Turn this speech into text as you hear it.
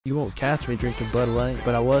You won't catch me drinking Bud Light,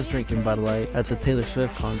 but I was drinking Bud Light at the Taylor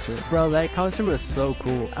Swift concert. Bro, that concert was so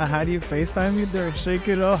cool. How do you FaceTime me there? Shake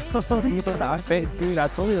it off. Dude, I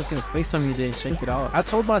told you I was gonna FaceTime you today, shake it off. I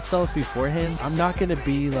told myself beforehand, I'm not gonna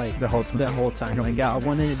be like The whole time. like, yeah, I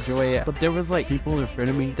want to enjoy it. But there was like people in front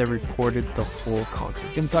of me that recorded the whole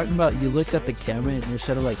concert. I'm talking about, you looked at the camera and you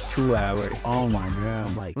said like 2 hours. Oh my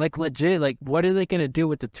god. Like legit, like what are they gonna do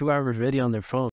with the 2-hour video on their phone?